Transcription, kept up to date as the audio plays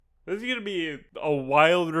This is going to be a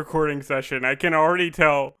wild recording session. I can already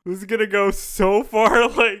tell. This is going to go so far,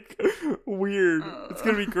 like, weird. It's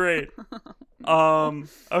going to be great.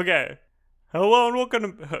 Okay. Hello and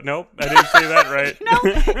welcome to... Nope, I didn't say that right.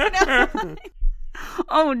 No.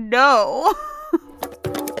 Oh, no.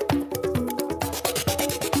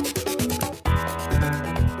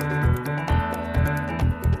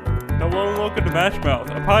 Hello and welcome to MASH Mouth,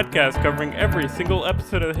 a podcast covering every single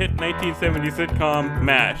episode of the hit 1970s sitcom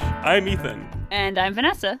MASH. I'm Ethan. And I'm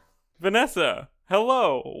Vanessa. Vanessa,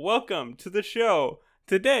 hello. Welcome to the show.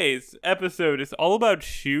 Today's episode is all about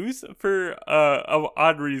shoes for an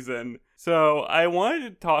odd reason. So I wanted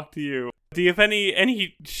to talk to you. Do you have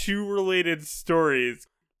any shoe-related stories?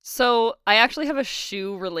 So I actually have a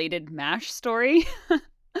shoe-related MASH story.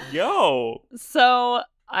 Yo! So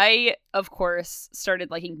I, of course, started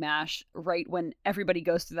liking MASH right when everybody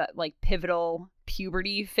goes through that, like, pivotal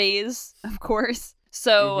puberty phase, of course.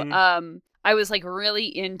 So, I was, like, really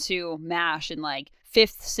into MASH in, like,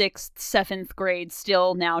 5th, 6th, 7th grade,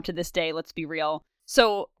 still now to this day, let's be real.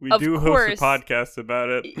 So, we of do course, host a podcast about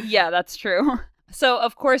it. Yeah, that's true. So,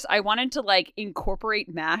 of course, I wanted to, like, incorporate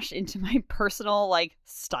MASH into my personal, like,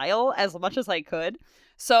 style as much as I could.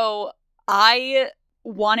 So, I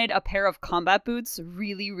wanted a pair of combat boots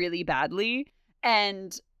really, really badly.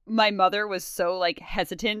 And my mother was so, like,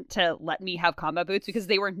 hesitant to let me have combat boots because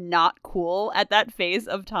they were not cool at that phase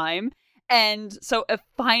of time. And so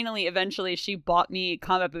eventually she bought me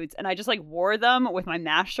combat boots and I just like wore them with my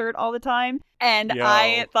MASH shirt all the time. And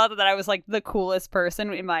I thought that I was like the coolest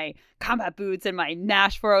person in my combat boots and my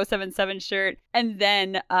MASH 4077 shirt. And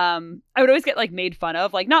then I would always get like made fun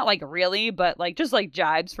of, like not like really, but like just like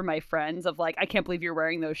jibes from my friends of like, I can't believe you're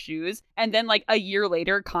wearing those shoes. And then like a year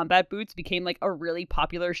later, combat boots became like a really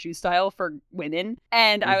popular shoe style for women.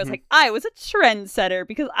 And I was like, I was a trendsetter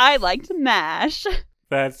because I liked MASH.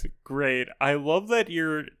 That's great. I love that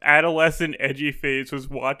your adolescent edgy phase was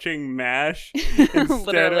watching MASH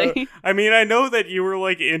instead of... I mean, I know that you were,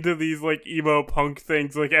 like, into these, like, emo punk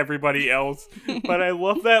things like everybody else, but I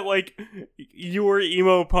love that, like, you were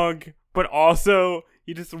emo punk, but also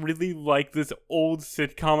you just really like this old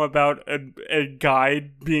sitcom about a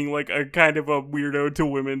guy being, like, a kind of a weirdo to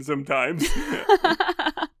women sometimes.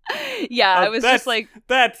 Yeah, I was just, like...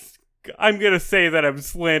 I'm going to say that I'm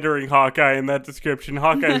slandering Hawkeye in that description.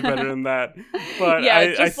 Hawkeye's better than that. But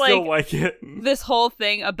yeah, I still like it. This whole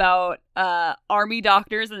thing about army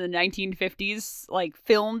doctors in the 1950s, like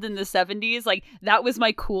filmed in the 70s, like that was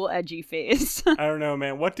my cool edgy phase. I don't know,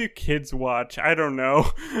 man. What do kids watch? I don't know.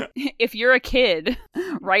 If you're a kid,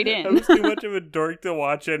 write in. I was too much of a dork to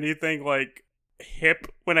watch anything like hip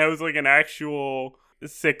when I was like an actual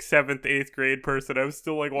 6th, 7th, 8th grade person. I was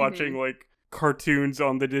still like watching like cartoons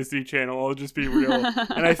on the Disney Channel. I'll just be real.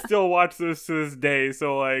 And I still watch this to this day.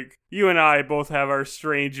 So like you and I both have our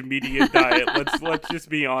strange media diet. Let's just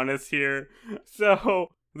be honest here. So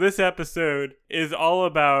this episode is all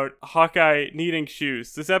about Hawkeye needing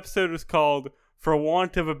shoes. This episode was called For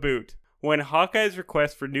Want of a Boot. When Hawkeye's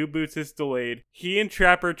request for new boots is delayed, he and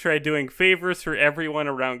Trapper try doing favors for everyone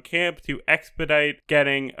around camp to expedite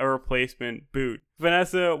getting a replacement boot.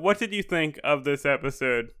 Vanessa, what did you think of this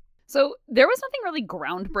episode? So there was nothing really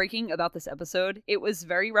groundbreaking about this episode. It was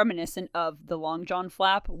very reminiscent of the Long John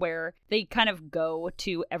Flap, where they kind of go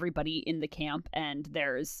to everybody in the camp and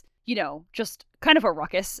there's, you know, just kind of a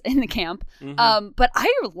ruckus in the camp. But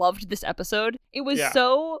I loved this episode. It was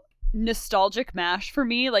so nostalgic MASH for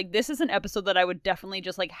me. Like, this is an episode that I would definitely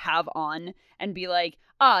just like have on and be like,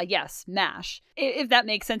 yes, MASH. If that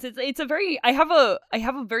makes sense. It's a very, I have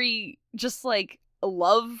a very just like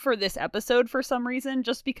love for this episode for some reason,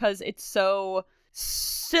 just because it's so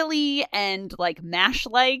silly and like MASH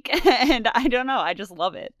like, and I don't know, I just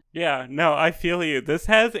love it. Yeah, no, I feel you. This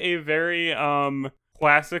has a very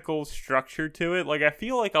classical structure to it. Like, I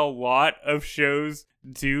feel like a lot of shows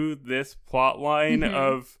do this plot line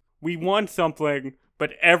of we want something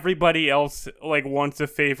but everybody else like wants a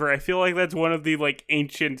favor. I feel like that's one of the like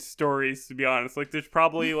ancient stories, to be honest. Like, there's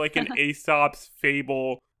probably like an Aesop's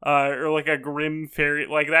fable or like a Grimm fairy,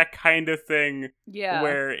 like that kind of thing. Yeah.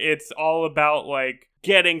 Where it's all about like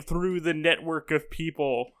getting through the network of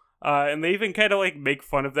people. And they even kind of like make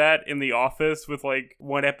fun of that in The Office with like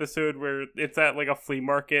one episode where it's at like a flea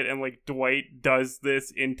market and like Dwight does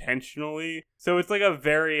this intentionally. So it's like a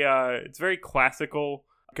very, it's very classical,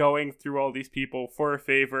 going through all these people for a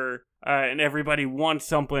favor. And everybody wants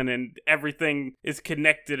something and everything is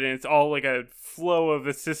connected and it's all like a flow of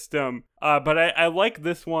a system. But I like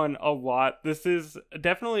this one a lot. This is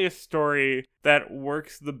definitely a story that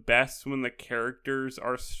works the best when the characters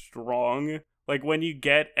are strong. Like when you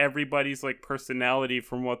get everybody's like personality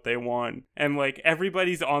from what they want, and like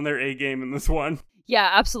everybody's on their A game in this one. Yeah,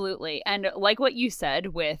 absolutely. And like what you said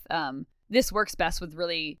with this works best with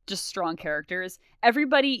really just strong characters.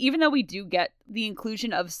 Everybody, even though we do get the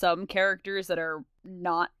inclusion of some characters that are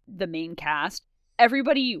not the main cast,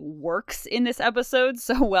 everybody works in this episode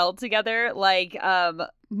so well together. Like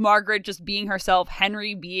Margaret just being herself,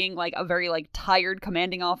 Henry being like a very like tired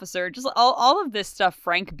commanding officer, just all of this stuff,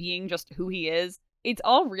 Frank being just who he is. It's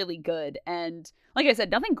all really good. And like I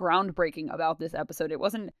said, nothing groundbreaking about this episode. It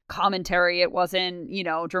wasn't commentary. It wasn't,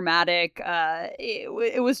 dramatic.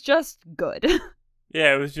 It was just good.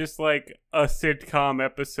 Yeah, it was just like a sitcom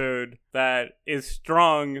episode that is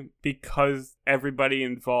strong because everybody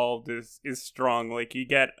involved is strong. Like, you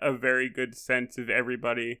get a very good sense of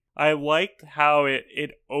everybody. I liked how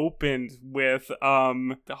it opened with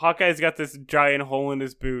Hawkeye's got this giant hole in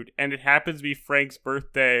his boot, and it happens to be Frank's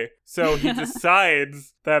birthday. So he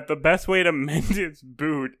decides that the best way to mend his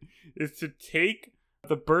boot is to take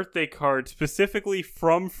the birthday card specifically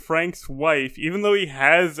from Frank's wife, even though he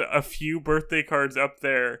has a few birthday cards up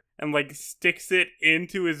there, and like sticks it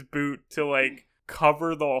into his boot to like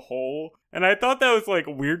cover the hole. And I thought that was like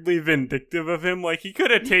weirdly vindictive of him. Like, he could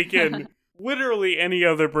have taken literally any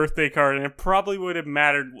other birthday card and it probably would have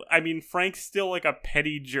mattered. I mean, Frank's still like a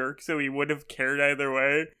petty jerk, so he would have cared either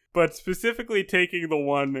way. But specifically taking the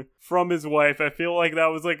one from his wife, I feel like that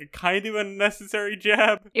was like a kind of unnecessary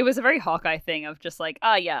jab. It was a very Hawkeye thing of just like,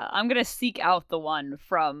 yeah, I'm going to seek out the one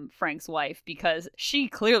from Frank's wife because she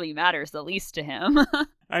clearly matters the least to him.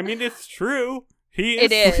 I mean, it's true. He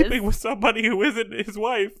is sleeping with somebody who isn't his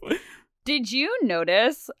wife. Did you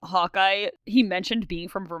notice Hawkeye, he mentioned being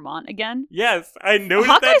from Vermont again? Yes, I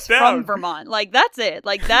noticed Hawkeye's that down. from Vermont. Like, that's it.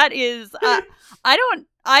 Like, that is...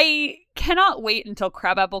 I cannot wait until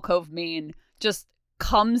Crabapple Cove, Maine just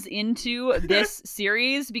comes into this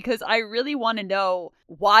series because I really want to know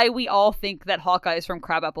why we all think that Hawkeye is from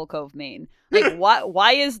Crabapple Cove, Maine. Like,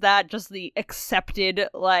 why is that just the accepted,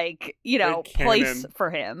 like, place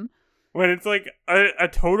for him? When it's like a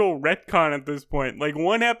total retcon at this point. Like,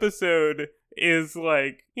 one episode is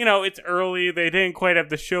like, it's early, they didn't quite have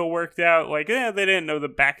the show worked out, like, they didn't know the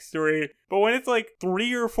backstory. But when it's like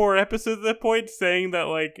 3 or 4 episodes at that point saying that,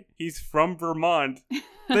 like, he's from Vermont,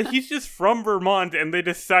 that he's just from Vermont, and they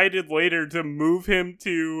decided later to move him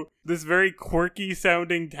to this very quirky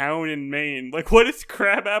sounding town in Maine. Like, what is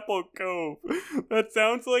Crabapple Cove? That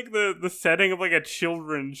sounds like the setting of like a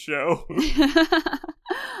children's show.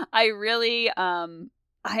 I really, I'm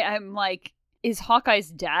like, is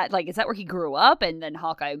Hawkeye's dad, like, is that where he grew up and then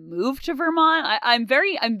Hawkeye moved to Vermont? I'm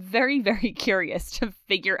very, very curious to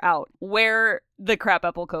figure out where the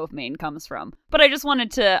Crabapple Cove, Maine comes from. But I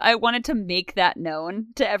wanted to make that known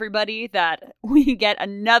to everybody that we get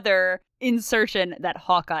another insertion that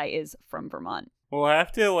Hawkeye is from Vermont. We'll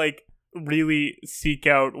have to, like, really seek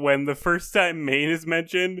out when the first time Maine is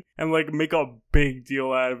mentioned and, like, make a big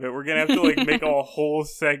deal out of it. We're gonna have to, like, make a whole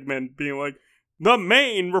segment being like, the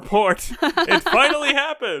Maine report. It finally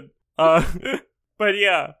happened. But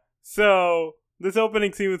yeah, so this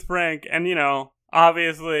opening scene with Frank, and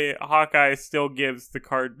obviously Hawkeye still gives the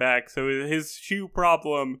card back, so his shoe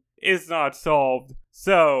problem is not solved.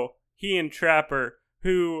 So he and Trapper,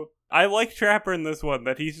 who I like Trapper in this one,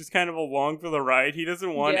 that he's just kind of along for the ride. He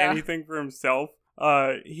doesn't want anything for himself.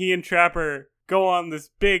 He and Trapper go on this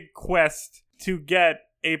big quest to get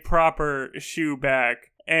a proper shoe back.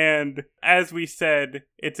 And as we said,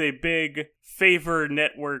 it's a big Favor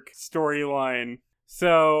Network storyline.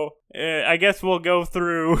 So I guess we'll go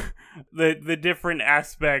through the different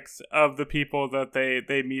aspects of the people that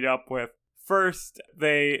they meet up with. First,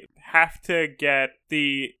 they have to get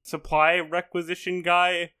the supply requisition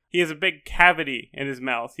guy. He has a big cavity in his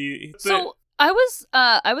mouth. I was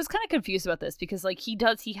kind of confused about this because like he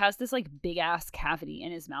has this like big ass cavity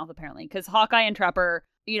in his mouth apparently because Hawkeye and Trapper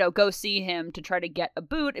go see him to try to get a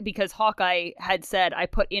boot because Hawkeye had said, I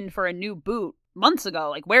put in for a new boot months ago.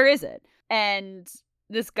 Like, where is it? And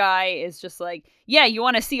this guy is just like, yeah, you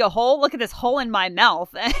want to see a hole? Look at this hole in my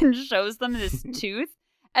mouth, and shows them this tooth.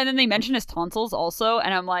 And then they mention his tonsils also.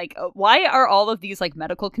 And I'm like, why are all of these like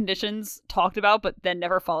medical conditions talked about, but then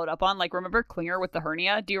never followed up on? Like, remember Klinger with the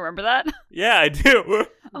hernia? Do you remember that? Yeah, I do.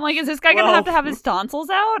 I'm like, is this guy going to have his tonsils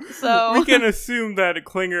out? So we can assume that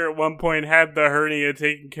Klinger at one point had the hernia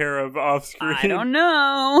taken care of off screen. I don't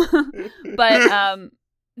know. But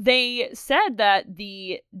they said that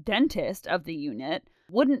the dentist of the unit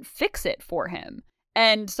wouldn't fix it for him.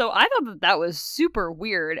 And so I thought that was super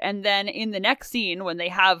weird. And then in the next scene, when they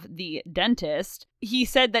have the dentist, he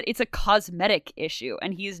said that it's a cosmetic issue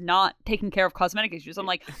and he's not taking care of cosmetic issues. I'm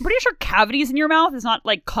like, I'm pretty sure cavities in your mouth is not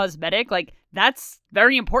like cosmetic. Like, that's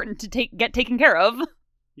very important to get taken care of.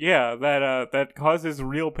 Yeah, that causes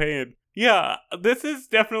real pain. Yeah, this is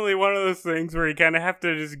definitely one of those things where you kind of have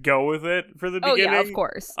to just go with it for the beginning. Oh, yeah, of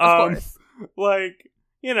course. Of course. Like,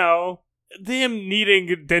 you know, them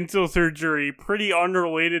needing dental surgery pretty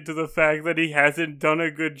unrelated to the fact that he hasn't done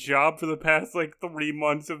a good job for the past, like, 3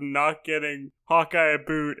 months of not getting Hawkeye a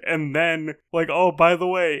boot. And then, like, oh, by the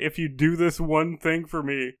way, if you do this one thing for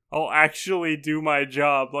me, I'll actually do my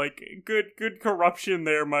job. Like, good corruption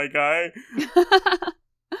there, my guy.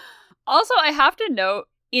 Also, I have to note,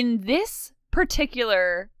 in this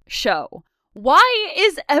particular show, why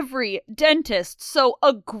is every dentist so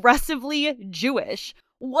aggressively Jewish?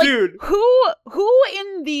 Like, dude, who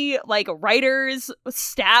in the, like, writers,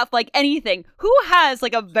 staff, like, anything, who has,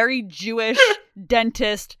 like, a very Jewish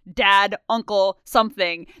dentist, dad, uncle,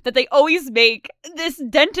 something, that they always make this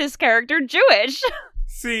dentist character Jewish?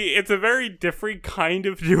 See, it's a very different kind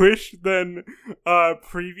of Jewish than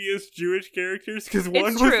previous Jewish characters, because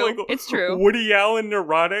one was like it's true. Woody Allen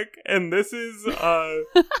neurotic, and this is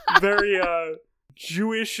very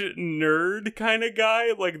Jewish nerd kind of guy,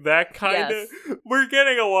 like that kind of. Yes. We're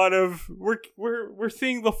getting a lot of we're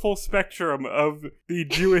seeing the full spectrum of the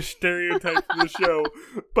Jewish stereotypes in the show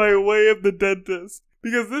by way of the dentist,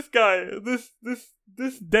 because this guy,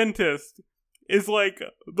 this dentist is like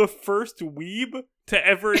the first weeb to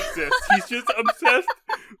ever exist. He's just obsessed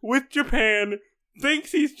with Japan,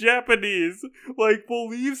 thinks he's Japanese, like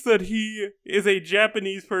believes that he is a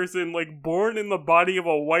Japanese person, like born in the body of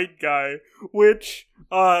a white guy, which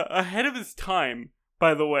ahead of his time,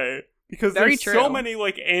 by the way, because there's so many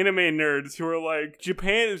like anime nerds who are like,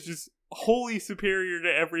 Japan is just wholly superior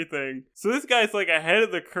to everything. So this guy's like ahead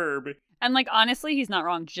of the curve. And, like, honestly, he's not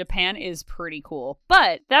wrong. Japan is pretty cool.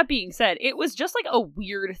 But, that being said, it was just, like, a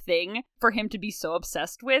weird thing for him to be so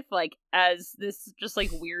obsessed with, like, as this just,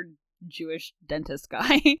 like, weird Jewish dentist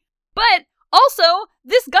guy. But, also,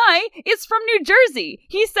 this guy is from New Jersey.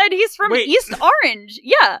 He said he's from East Orange.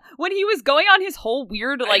 Yeah, when he was going on his whole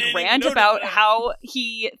weird, like, rant about how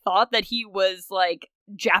he thought that he was, like,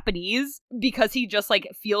 Japanese because he just like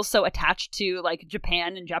feels so attached to like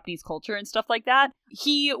Japan and Japanese culture and stuff like that.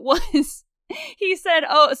 He said,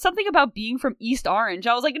 oh, something about being from East Orange.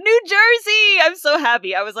 I was like, New Jersey! I'm so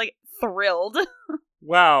happy. I was like thrilled.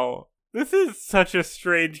 Wow. This is such a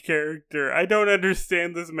strange character. I don't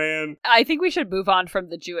understand this man. I think we should move on from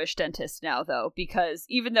the Jewish dentist now, though, because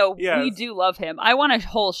even though we do love him, I want a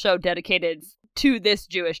whole show dedicated to this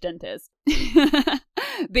Jewish dentist.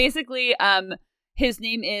 Basically, his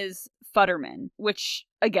name is Futterman, which,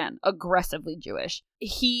 again, aggressively Jewish.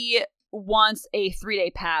 He wants a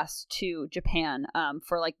 3-day pass to Japan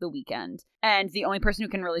for, like, the weekend. And the only person who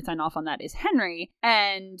can really sign off on that is Henry.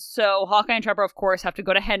 And so Hawkeye and Trapper, of course, have to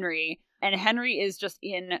go to Henry. And Henry is just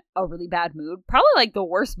in a really bad mood. Probably, like, the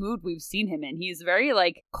worst mood we've seen him in. He's very,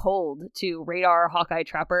 like, cold to Radar, Hawkeye,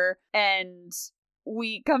 Trapper. And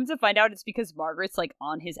we come to find out it's because Margaret's, like,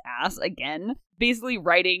 on his ass again, basically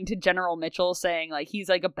writing to General Mitchell saying, like, he's,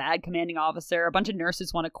 like, a bad commanding officer. A bunch of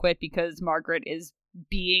nurses want to quit because Margaret is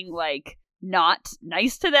being, like, not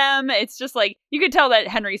nice to them. It's just, like, you could tell that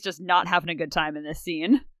Henry's just not having a good time in this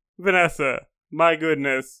scene. Vanessa, my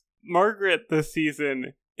goodness. Margaret this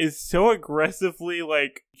season is so aggressively,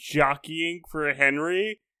 like, jockeying for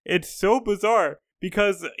Henry. It's so bizarre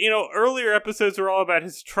because, you know, earlier episodes were all about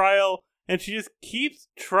his trial, and she just keeps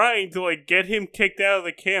trying to, like, get him kicked out of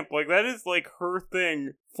the camp. Like, that is, like, her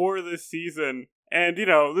thing for this season. And, you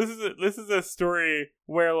know, this is a story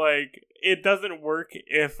where, like, it doesn't work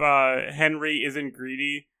if Henry isn't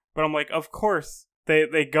greedy. But I'm like, of course,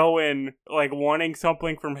 they go in, like, wanting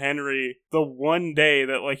something from Henry the one day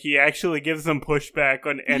that, like, he actually gives them pushback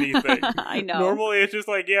on anything. I know. Normally, it's just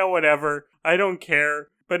like, yeah, whatever. I don't care.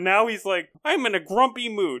 But now he's like, I'm in a grumpy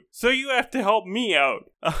mood, so you have to help me out.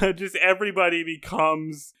 Just everybody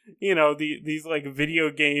becomes, you know, these like video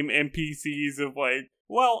game NPCs of like,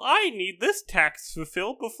 well, I need this task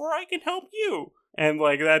fulfilled before I can help you. And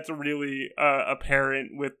like, that's really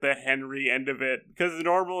apparent with the Henry end of it. Because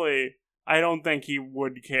normally, I don't think he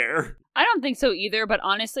would care. I don't think so either, but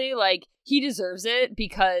honestly, like, he deserves it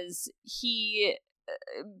because he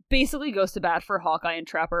basically goes to bat for Hawkeye and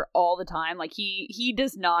Trapper all the time. Like, he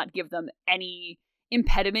does not give them any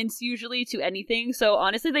impediments usually to anything, so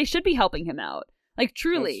honestly they should be helping him out, like,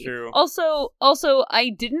 truly. That's true. Also I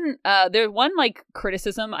didn't there's one like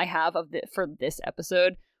criticism I have of for this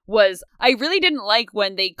episode was I really didn't like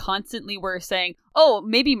when they constantly were saying, oh,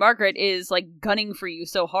 maybe Margaret is like gunning for you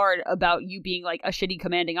so hard about you being like a shitty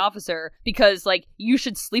commanding officer because like you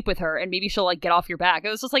should sleep with her and maybe she'll like get off your back. It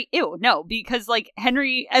was just like, ew, no, because like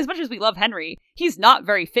Henry, as much as we love Henry, he's not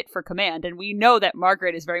very fit for command. And we know that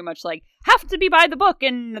Margaret is very much like, have to be by the book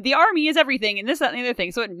and the army is everything and this, that, and the other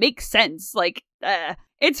thing. So it makes sense. Like,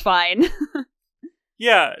 it's fine.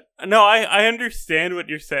 Yeah, no, I understand what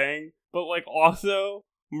you're saying, but like also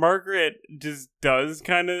Margaret just does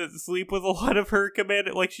kind of sleep with a lot of her command.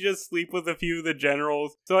 Like she does sleep with a few of the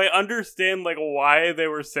generals. So I understand like why they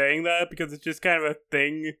were saying that because it's just kind of a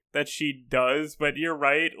thing that she does. But you're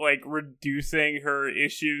right, like reducing her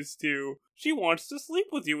issues to she wants to sleep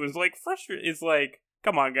with you is like frustrating. It's like,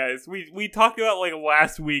 come on, guys. We talked about, like,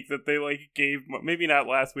 last week that they, like, gave... Maybe not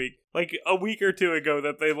last week. Like, a week or two ago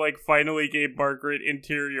that they, like, finally gave Margaret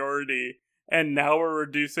interiority. And now we're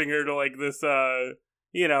reducing her to, like, this,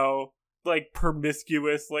 you know, like,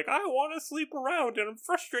 promiscuous, like, I want to sleep around and I'm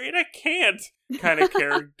frustrated I can't kind of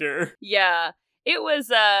character. Yeah. It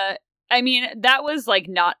was, I mean, that was, like,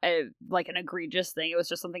 not an egregious thing. It was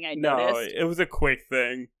just something I noticed. No, it was a quick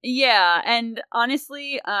thing. Yeah, and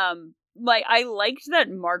honestly, like, I liked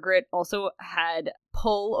that Margaret also had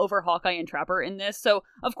pull over Hawkeye and Trapper in this. So,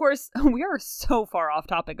 of course, we are so far off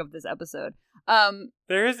topic of this episode.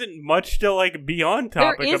 There isn't much to, like, be on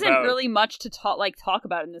topic about. There isn't really much to talk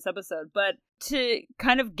about in this episode, but to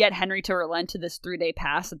kind of get Henry to relent to this 3-day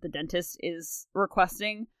pass that the dentist is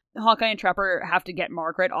requesting, Hawkeye and Trapper have to get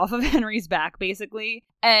Margaret off of Henry's back, basically.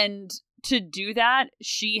 And to do that,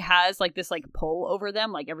 she has like this like pull over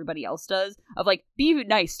them, like everybody else does, of like, be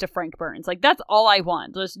nice to Frank Burns. Like, that's all I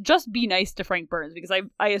want. Just be nice to Frank Burns, because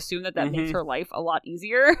I assume that makes her life a lot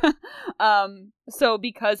easier. So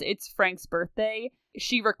because it's Frank's birthday,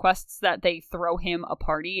 she requests that they throw him a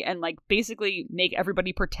party and like basically make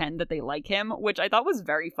everybody pretend that they like him, which I thought was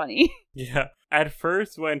very funny. Yeah. At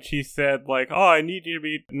first when she said like, oh, I need you to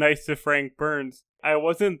be nice to Frank Burns, I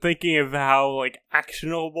wasn't thinking of how like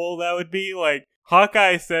actionable that would be. Like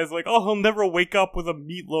Hawkeye says like, oh, he'll never wake up with a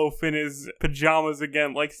meatloaf in his pajamas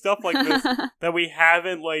again. Like stuff like this that we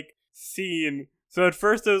haven't like seen. So at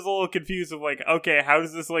first I was a little confused of like, okay, how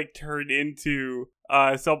does this like turn into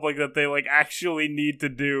something that they like actually need to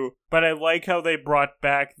do? But I like how they brought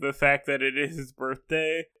back the fact that it is his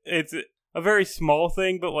birthday. It's a very small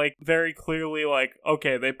thing, but like very clearly like,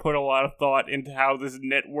 okay, they put a lot of thought into how this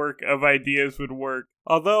network of ideas would work.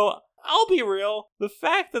 Although, I'll be real, the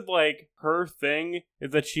fact that like her thing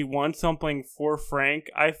is that she wants something for Frank,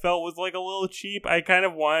 I felt was like a little cheap. I kind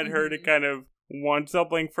of wanted her to kind of want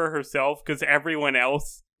something for herself because everyone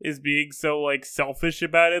else is being so like selfish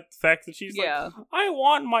about it. The fact that she's like, I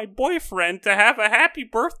want my boyfriend to have a happy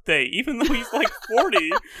birthday, even though he's like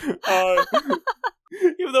 40.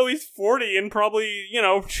 Even though he's 40 and probably, you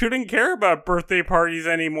know, shouldn't care about birthday parties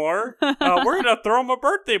anymore. We're gonna throw him a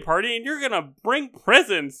birthday party and you're gonna bring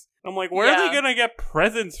presents. I'm like, where are they gonna get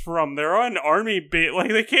presents from? They're on army base.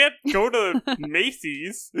 Like, they can't go to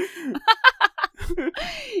Macy's.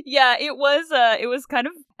 Yeah, it was kind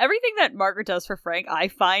of everything that Margaret does for Frank, I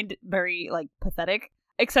find very like pathetic,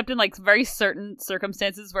 except in like very certain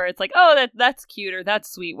circumstances where it's like, oh, that's cute or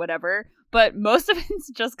that's sweet, whatever. But most of it's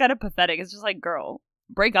just kind of pathetic. It's just like, girl,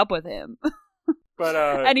 break up with him. But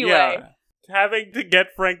anyway, yeah, having to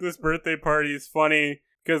get Frank this birthday party is funny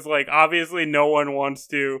because like obviously no one wants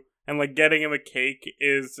to, and like getting him a cake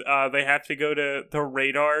is they have to go to the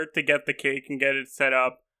Radar to get the cake and get it set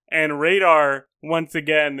up. And Radar, once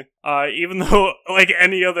again, even though, like,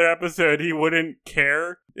 any other episode, he wouldn't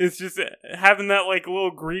care, it's just having that, like,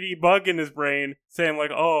 little greedy bug in his brain, saying,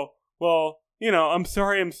 like, oh, well, you know, I'm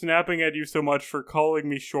sorry I'm snapping at you so much for calling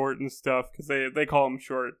me short and stuff, because they call him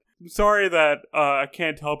short. I'm sorry that I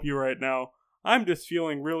can't help you right now. I'm just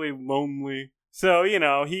feeling really lonely. So, you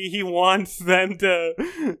know, he wants them to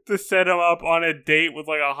set him up on a date with,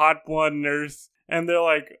 like, a hot blonde nurse, and they're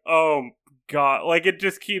like, oh, God, like it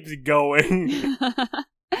just keeps going.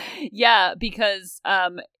 Yeah, because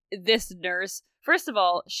this nurse, first of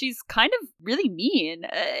all, she's kind of really mean.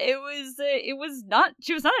 She was not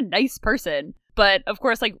a nice person. But of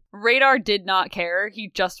course, like Radar did not care. He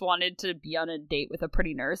just wanted to be on a date with a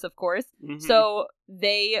pretty nurse, of course. Mm-hmm. So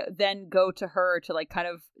they then go to her to like kind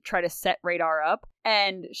of try to set Radar up,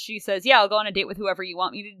 and she says, "Yeah, I'll go on a date with whoever you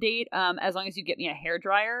want me to date, as long as you get me a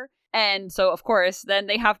hairdryer." And so, of course, then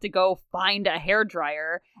they have to go find a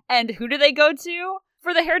hairdryer. And who do they go to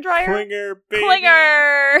for the hairdryer? Klinger, baby!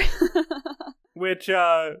 Klinger! Which,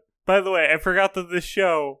 by By the way, I forgot that this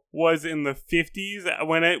show was in the 50s.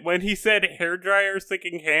 When he said hairdryers,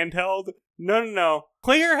 thinking handheld. No.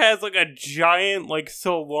 Klinger has like a giant like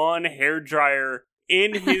salon hairdryer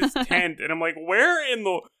in his tent, and I'm like,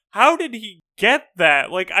 how did he get that?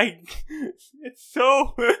 Like, it's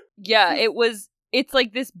so... Yeah, it's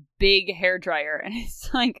like this big hairdryer, and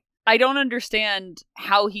it's like, I don't understand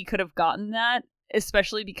how he could have gotten that.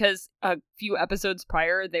 Especially because a few episodes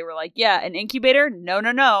prior, they were like, yeah, an incubator?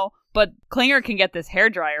 No. But Klinger can get this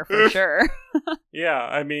hairdryer for sure. Yeah,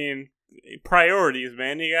 I mean, priorities,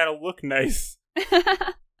 man. You gotta look nice.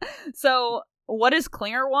 So, what does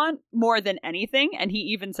Klinger want more than anything? And he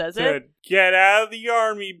even says it. Get out of the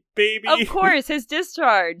army, baby. Of course, his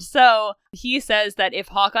discharge. So, he says that if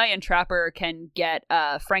Hawkeye and Trapper can get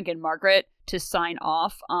Frank and Margaret to sign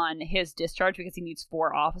off on his discharge, because he needs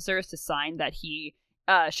 4 officers to sign that he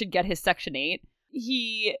should get his Section 8,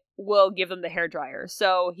 he will give them the hairdryer.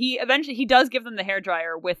 So he does give them the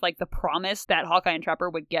hairdryer with like the promise that Hawkeye and Trapper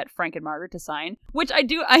would get Frank and Margaret to sign, which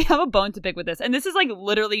I have a bone to pick with this. And this is like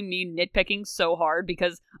literally me nitpicking so hard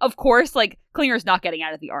because of course like Klinger's not getting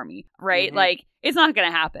out of the army, right? Mm-hmm. Like it's not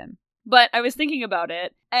going to happen. But I was thinking about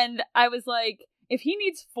it and I was like, if he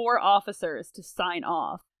needs 4 officers to sign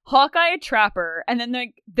off, Hawkeye, Trapper, and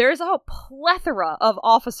then there's a plethora of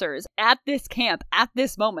officers at this camp at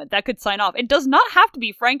this moment that could sign off. It does not have to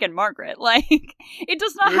be Frank and Margaret. Like, it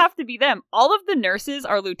does not have to be them. All of the nurses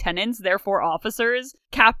are lieutenants, therefore officers.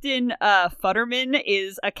 Captain Futterman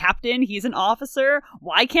is a captain. He's an officer.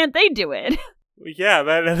 Why can't they do it? Yeah,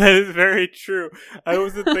 that is very true. I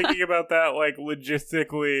wasn't thinking about that, like,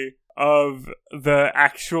 logistically of the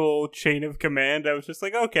actual chain of command. I was just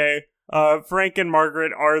like, okay. Frank and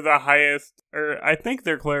Margaret are the highest, or I think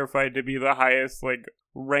they're clarified to be the highest, like,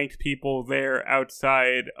 ranked people there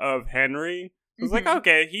outside of Henry. So it's like,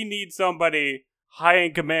 okay, he needs somebody high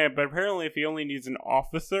in command, but apparently if he only needs an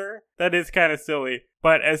officer, that is kind of silly.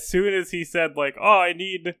 But as soon as he said, like, oh, I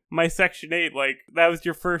need my Section 8, like, that was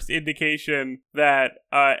your first indication that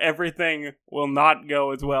everything will not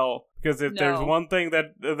go as well. Because if there's one thing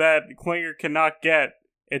that Klinger cannot get,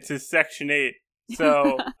 it's his Section 8.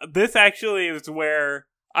 So this actually is where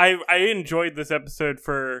I enjoyed this episode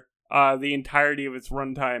for the entirety of its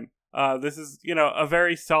runtime. This is, a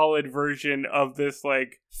very solid version of this,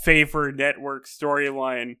 like, favor network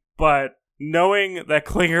storyline. But knowing that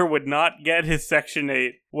Klinger would not get his Section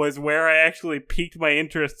 8 was where I actually piqued my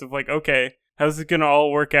interest of, like, okay, how's it gonna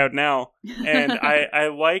all work out now? And I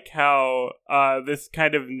like how this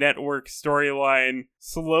kind of network storyline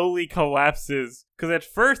slowly collapses. Because at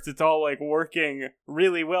first it's all like working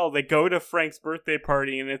really well. They go to Frank's birthday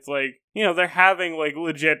party and it's like, they're having like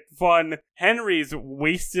legit fun. Henry's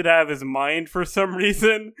wasted out of his mind for some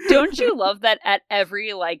reason. Don't you love that at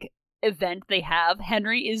every like event they have,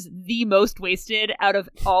 Henry is the most wasted out of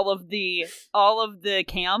all of the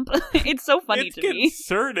camp? It's so funny to me. It's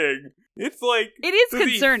concerning. It's like... It is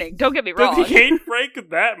concerning, don't get me wrong. Does he hate Frank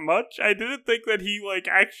that much? I didn't think that he, like,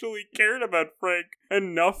 actually cared about Frank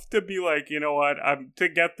enough to be like, you know what, to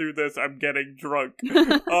get through this, I'm getting drunk.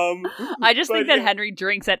 I just think that Henry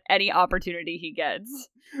drinks at any opportunity he gets.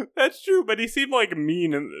 That's true, but he seemed like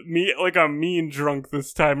like a mean drunk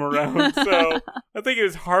this time around, so I think he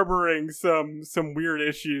was harboring some weird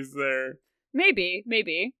issues there.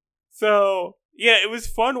 Maybe. So, yeah, it was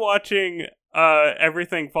fun watching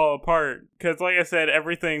everything fall apart, because like I said,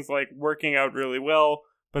 everything's like working out really well,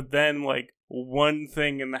 but then like one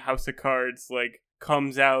thing in the House of Cards like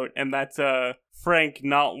comes out, and that's Frank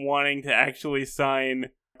not wanting to actually sign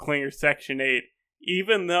Klinger Section 8,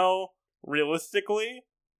 even though realistically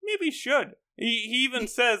maybe he should. He even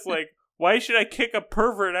says like, why should I kick a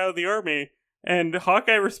pervert out of the army? And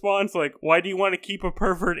Hawkeye responds like, why do you want to keep a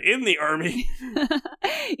pervert in the army?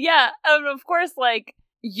 Yeah, of course, like,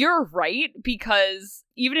 you're right, because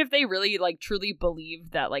even if they really, like, truly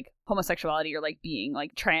believed that, like, homosexuality or, like, being,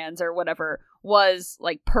 like, trans or whatever was,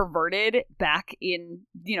 like, perverted back in,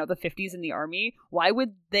 the 50s in the army, why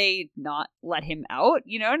would they not let him out?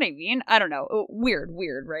 You know what I mean? I don't know. Weird,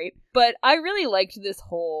 right? But I really liked this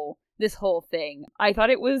whole thing. I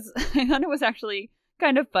thought it was actually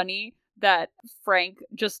kind of funny that Frank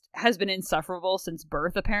just has been insufferable since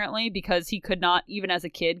birth, apparently, because he could not, even as a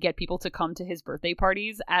kid, get people to come to his birthday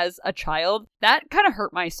parties as a child. That kind of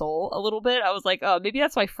hurt my soul a little bit. I was like, oh, maybe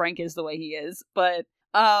that's why Frank is the way he is. But,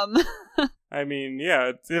 I mean,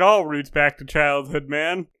 yeah, it all roots back to childhood,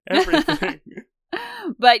 man. Everything.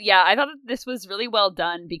 But yeah, I thought that this was really well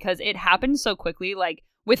done because it happened so quickly, like,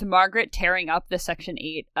 with Margaret tearing up the Section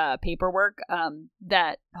 8 paperwork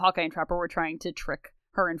that Hawkeye and Trapper were trying to trick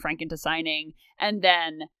her and Frank into signing, and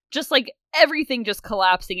then just like everything just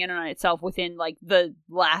collapsing in on itself within like the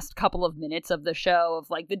last couple of minutes of the show, of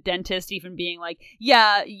like the dentist even being like,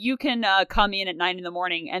 yeah, you can come in at 9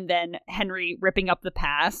 a.m, and then Henry ripping up the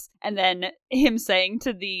pass, and then him saying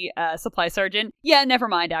to the supply sergeant, yeah, never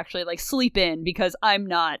mind, actually, like, sleep in because I'm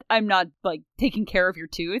not like taking care of your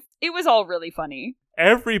tooth. It was all really funny.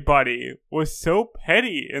 Everybody was so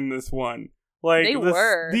petty in this one. Like, they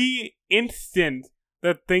were. The instant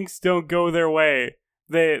that things don't go their way,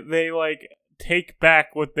 they like take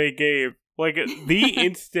back what they gave. Like, the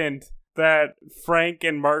instant that Frank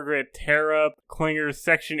and Margaret tear up Klinger's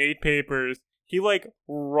Section 8 papers, he like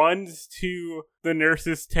runs to the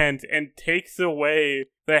nurse's tent and takes away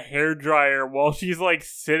the hairdryer while she's like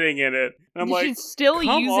sitting in it. And I'm like, she's still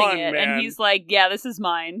using on, it, man. and he's like, yeah, this is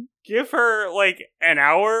mine. Give her like an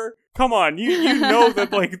hour. Come on, you know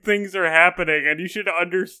that like things are happening, and you should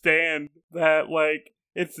understand that like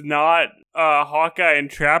it's not Hawkeye and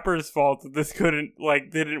Trapper's fault that this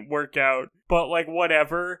didn't work out. But like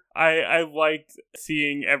whatever, I liked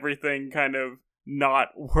seeing everything kind of not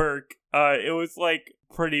work. It was like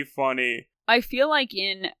pretty funny. I feel like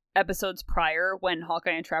in episodes prior, when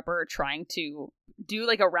Hawkeye and Trapper are trying to do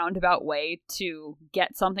like a roundabout way to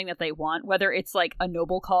get something that they want, whether it's like a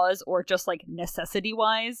noble cause or just like necessity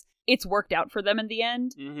wise, it's worked out for them in the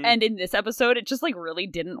end. Mm-hmm. And in this episode, it just like really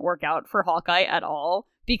didn't work out for Hawkeye at all,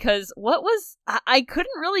 because I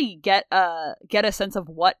couldn't really get a sense of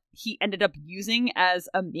what he ended up using as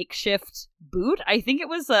a makeshift boot. I think it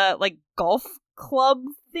was like golf club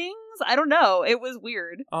things. I don't know. It was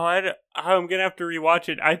weird. Oh, I'm gonna have to rewatch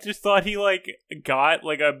it. I just thought he like got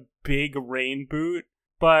like a big rain boot,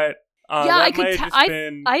 but yeah,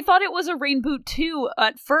 that I thought it was a rain boot too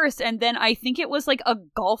at first, and then I think it was like a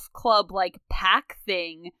golf club like pack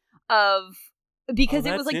thing because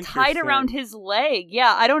it was like tied around his leg.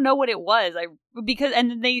 Yeah, I don't know what it was.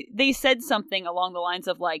 And then they said something along the lines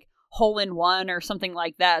of like hole in one or something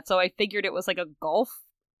like that. So I figured it was like a golf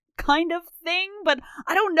kind of thing, but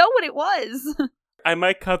I don't know what it was. I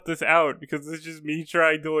might cut this out because it's just me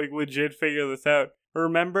trying to like legit figure this out.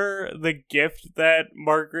 Remember the gift that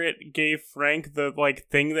Margaret gave Frank, the like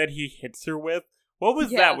thing that he hits her with? What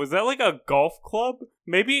was that? Was that like a golf club?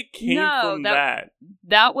 Maybe it came from that.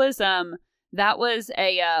 That was a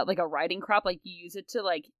like a riding crop. Like you use it to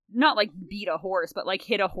like not like beat a horse, but like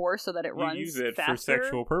hit a horse so that it runs. You use it faster. For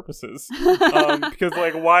sexual purposes. Because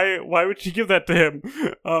like why would she give that to him?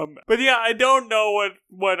 But yeah, I don't know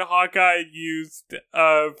what Hawkeye used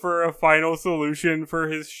for a final solution for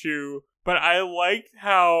his shoe. But I liked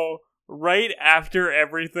how right after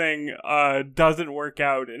everything doesn't work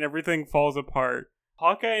out and everything falls apart,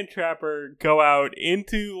 Hawkeye and Trapper go out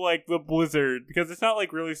into like the blizzard, because it's not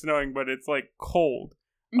like really snowing, but it's like cold.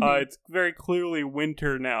 Mm-hmm. It's very clearly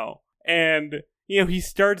winter now. And, you know, he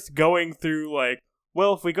starts going through like,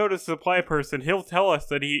 well, if we go to supply person, he'll tell us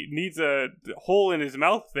that he needs a hole in his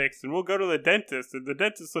mouth fixed, and we'll go to the dentist. And the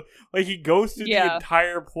dentist, like, he goes through the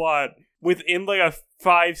entire plot within like a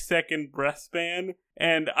 5-second breath span.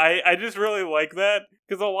 And I just really like that,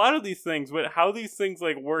 because a lot of these things, how these things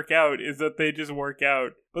like work out is that they just work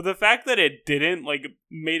out. But the fact that it didn't like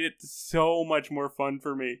made it so much more fun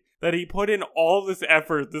for me. That he put in all this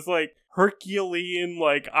effort, this like Herculean,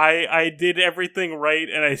 like I did everything right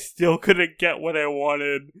and I still couldn't get what I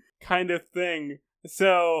wanted kind of thing.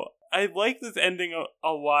 So I like this ending a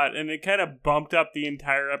lot, and it kind of bumped up the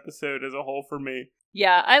entire episode as a whole for me.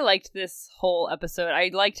 Yeah, I liked this whole episode.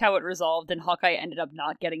 I liked how it resolved and Hawkeye ended up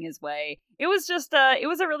not getting his way. It was just, it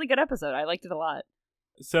was a really good episode. I liked it a lot.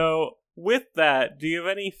 So, with that, do you have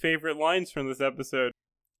any favorite lines from this episode?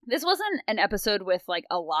 This wasn't an episode with, like,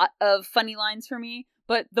 a lot of funny lines for me,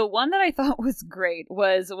 but the one that I thought was great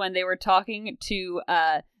was when they were talking to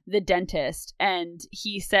the dentist, and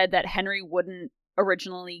he said that Henry wouldn't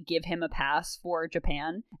originally give him a pass for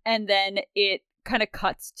Japan, and then it kind of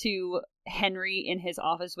cuts to Henry in his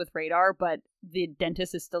office with Radar, but the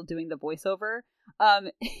dentist is still doing the voiceover.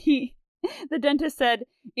 The dentist said,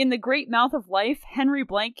 "In the great mouth of life, Henry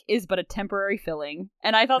Blank is but a temporary filling."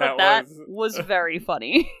 And I thought that was very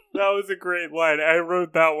funny. That was a great line. I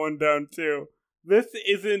wrote that one down too. This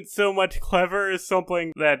isn't so much clever as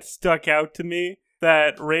something that stuck out to me.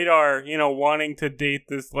 That Radar, you know, wanting to date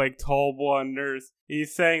this like tall blonde nurse.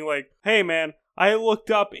 He's saying like, "Hey man, I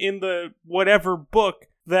looked up in the whatever book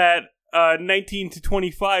that 19 to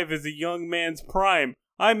 25 is a young man's prime.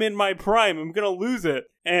 I'm in my prime. I'm gonna lose it."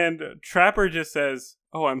 And Trapper just says,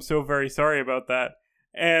 "Oh, I'm so very sorry about that."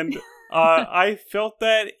 And I felt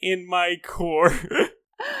that in my core.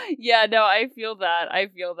 Yeah, no, I feel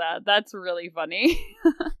that. That's really funny.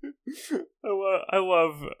 I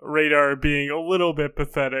love Radar being a little bit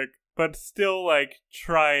pathetic, but still like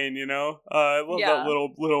trying, you know? I love that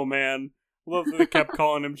little man. Love that they kept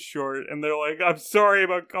calling him short, and they're like, I'm sorry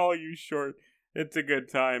about calling you short. It's a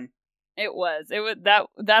good time. It was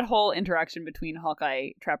that whole interaction between Hawkeye,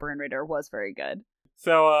 Trapper, and Radar was very good.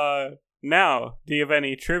 So, now, do you have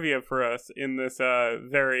any trivia for us in this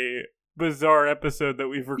very bizarre episode that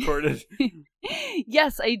we've recorded?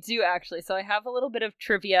 Yes, I do actually. So I have a little bit of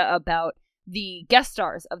trivia about the guest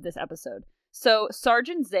stars of this episode. So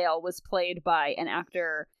Sergeant Zale was played by an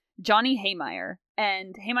actor, Johnny Haymeyer,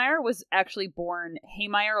 and Haymeyer was actually born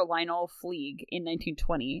Haymeyer Lionel Fleeg in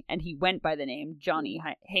 1920, and he went by the name Johnny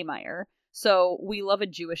Haymeyer. So we love a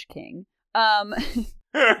Jewish king. A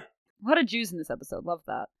lot of Jews in this episode. Love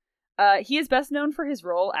that. He is best known for his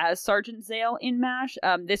role as Sergeant Zale in MASH.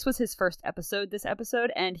 This was his first episode,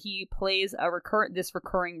 and he plays this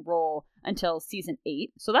recurring role until season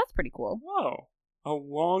 8. So that's pretty cool. Whoa, a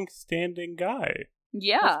long-standing guy.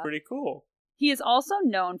 Yeah. That's pretty cool. He is also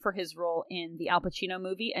known for his role in the Al Pacino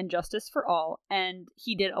movie And Justice for All, and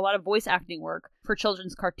he did a lot of voice acting work for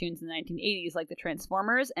children's cartoons in the 1980s, like the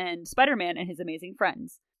Transformers and Spider-Man and His Amazing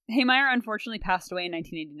Friends. Haymeyer unfortunately passed away in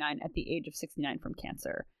 1989 at the age of 69 from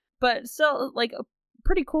cancer. But still, like, a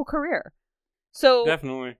pretty cool career. So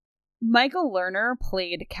definitely. Michael Lerner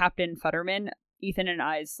played Captain Futterman, Ethan and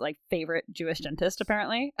I's, like, favorite Jewish dentist,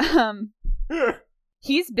 apparently.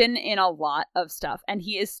 He's been in a lot of stuff, and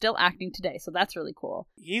he is still acting today, so that's really cool.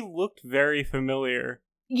 He looked very familiar.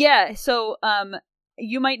 Yeah, so,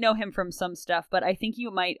 you might know him from some stuff, but I think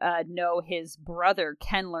you might know his brother,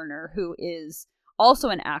 Ken Lerner, who is also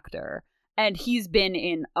an actor. And he's been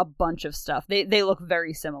in a bunch of stuff. They look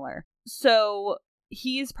very similar. So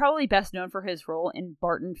he's probably best known for his role in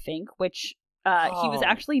Barton Fink, which he was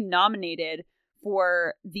actually nominated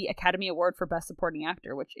for the Academy Award for Best Supporting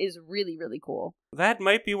Actor, which is really, really cool. That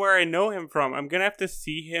might be where I know him from. I'm going to have to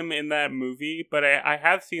see him in that movie, but I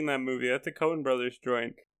have seen that movie. That's a Coen Brothers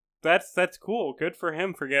joint. That's cool. Good for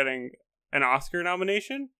him for getting an Oscar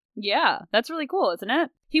nomination. Yeah, that's really cool, isn't it?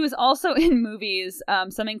 He was also in movies,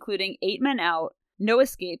 some including 8 Men Out, No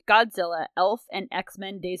Escape, Godzilla, Elf, and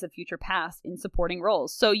X-Men Days of Future Past in supporting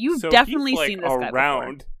roles. So you've definitely seen this guy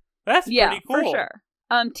before. That's pretty cool. For sure.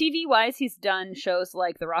 TV-wise, he's done shows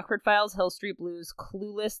like The Rockford Files, Hill Street Blues,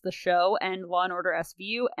 Clueless, The Show, and Law & Order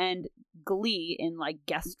SVU, and Glee in, like,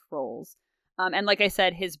 guest roles. And like I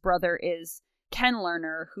said, his brother is Ken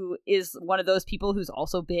Lerner, who is one of those people who's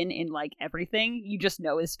also been in, like, everything. You just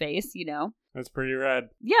know his face, you know? That's pretty rad.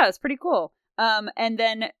 Yeah, it's pretty cool. And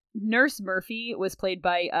then Nurse Murphy was played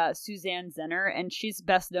by Suzanne Zenner, and she's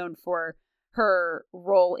best known for her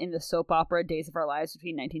role in the soap opera Days of Our Lives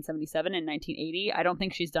between 1977 and 1980. I don't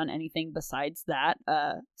think she's done anything besides that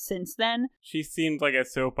since then. She seemed like a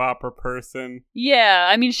soap opera person. Yeah,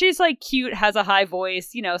 I mean, she's, like, cute, has a high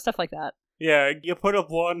voice, you know, stuff like that. Yeah, you put a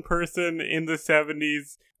blonde person in the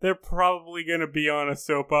 70s, they're probably going to be on a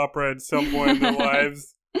soap opera at some point in their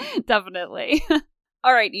lives. Definitely.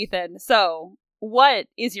 All right, Ethan. So, what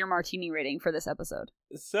is your martini rating for this episode?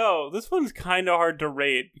 So, this one's kind of hard to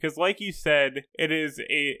rate because, like you said, it is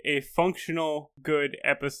a functional, good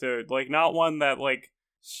episode. Like, not one that, like,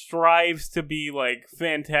 strives to be, like,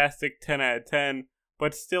 fantastic 10 out of 10,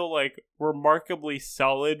 but still, like, remarkably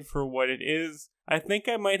solid for what it is. I think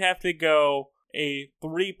I might have to go a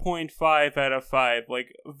 3.5 out of 5. Like,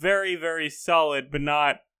 very, very solid, but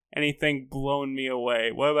not anything blown me away.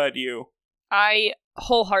 What about you? I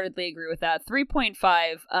wholeheartedly agree with that. 3.5,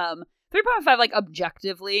 3.5, like,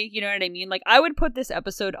 objectively, you know what I mean? Like, I would put this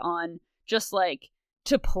episode on just, like,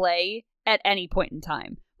 to play at any point in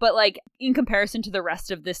time. But, like, in comparison to the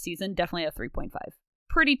rest of this season, definitely a 3.5.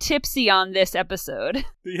 Pretty tipsy on this episode.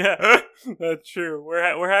 Yeah, that's true.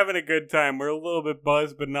 We're having a good time. We're a little bit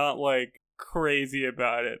buzzed, but not, like, crazy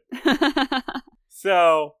about it.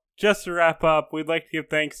 So, just to wrap up, we'd like to give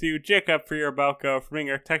thanks to Jacob Fierbalco for being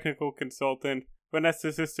our technical consultant,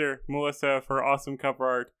 Vanessa's sister, Melissa, for awesome cover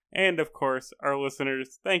art, and, of course, our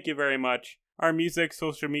listeners. Thank you very much. Our music,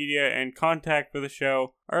 social media, and contact for the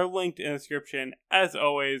show are linked in the description, as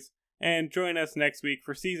always. And join us next week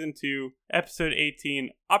for Season 2, Episode 18,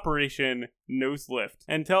 Operation Nose Lift.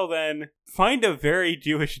 Until then, find a very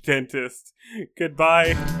Jewish dentist.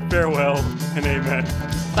 Goodbye, farewell, and amen.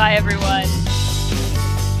 Bye, everyone.